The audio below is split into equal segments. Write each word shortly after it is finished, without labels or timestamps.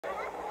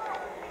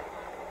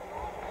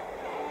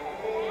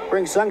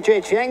Brings Sung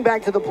Jae Chang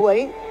back to the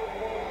plate.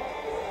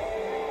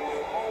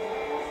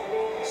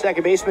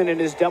 Second baseman in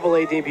his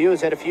Double-A debut has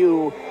had a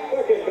few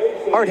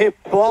hard hit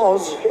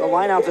balls. A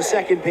line out to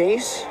second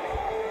base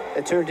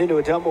that turned into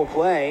a double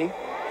play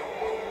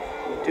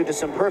due to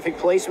some perfect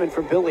placement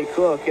from Billy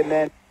Cook, and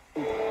then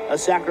a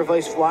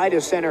sacrifice fly to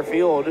center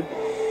field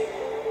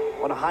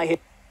on a high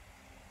hit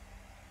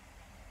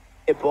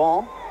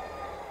ball.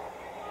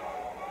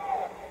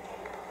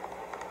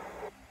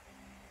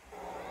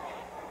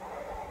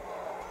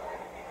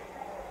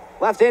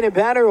 Left-handed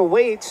batter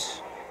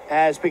awaits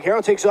as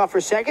Picaro takes off for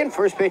second.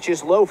 First pitch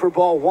is low for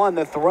ball one.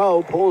 The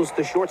throw pulls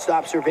the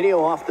shortstop Servideo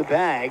off the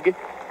bag,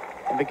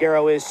 and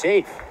Picaro is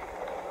safe.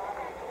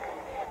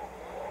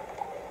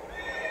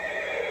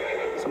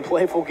 Some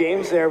playful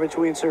games there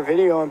between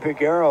Servideo and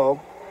Picaro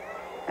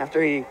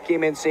after he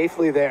came in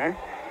safely there.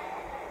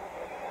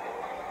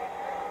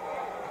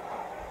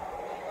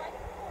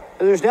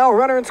 There's now a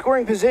runner in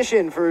scoring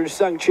position for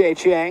Sung Jae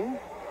Chang.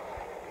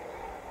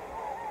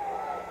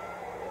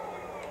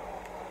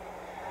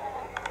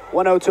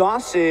 1-0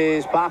 toss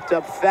is popped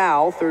up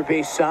foul, third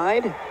base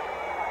side.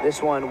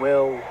 This one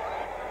will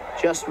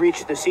just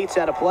reach the seats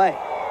out of play.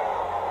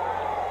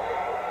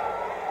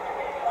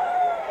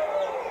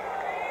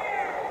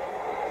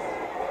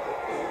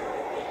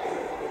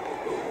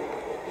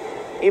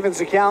 Evens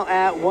the count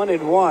at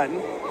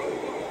 1-1.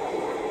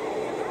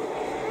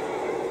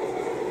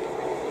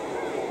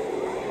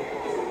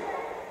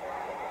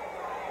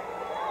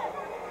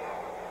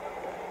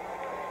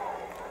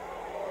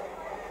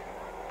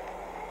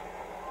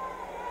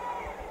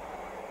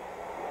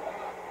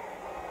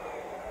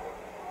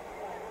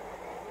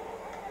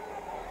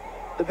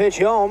 The pitch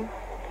home.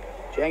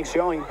 Chang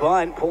showing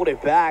bunt, pulled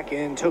it back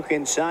and took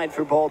inside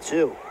for ball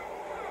two.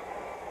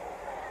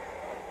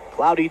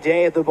 Cloudy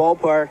day at the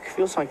ballpark.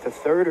 Feels like the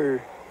third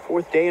or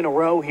fourth day in a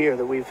row here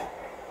that we've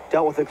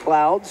dealt with the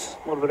clouds.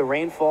 A little bit of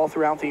rainfall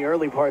throughout the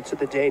early parts of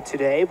the day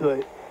today,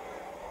 but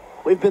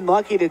we've been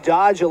lucky to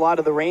dodge a lot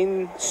of the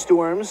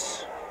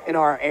rainstorms in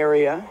our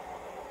area.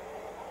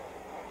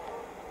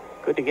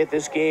 Good to get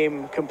this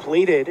game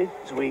completed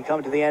as we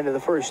come to the end of the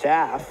first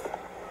half.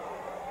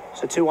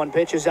 So 2-1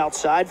 pitch is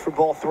outside for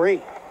ball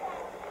three.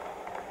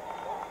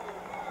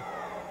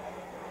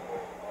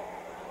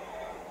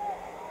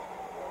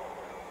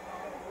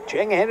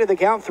 Chang ahead of the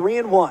count,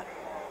 3-1.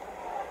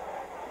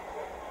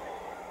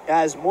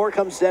 As Moore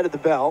comes dead at the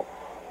belt.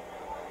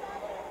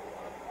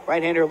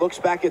 Right-hander looks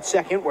back at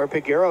second where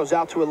Piguero's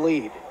out to a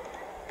lead.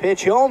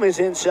 Pitch home is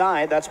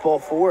inside. That's ball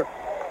four.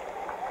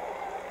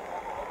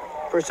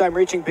 First time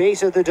reaching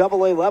base at the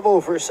Double-A level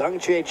for Sung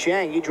Jae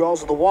Chang. He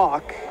draws the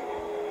walk.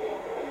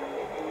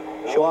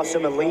 Show off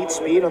some elite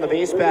speed on the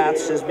base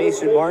paths as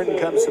Mason Martin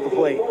comes to the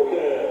plate.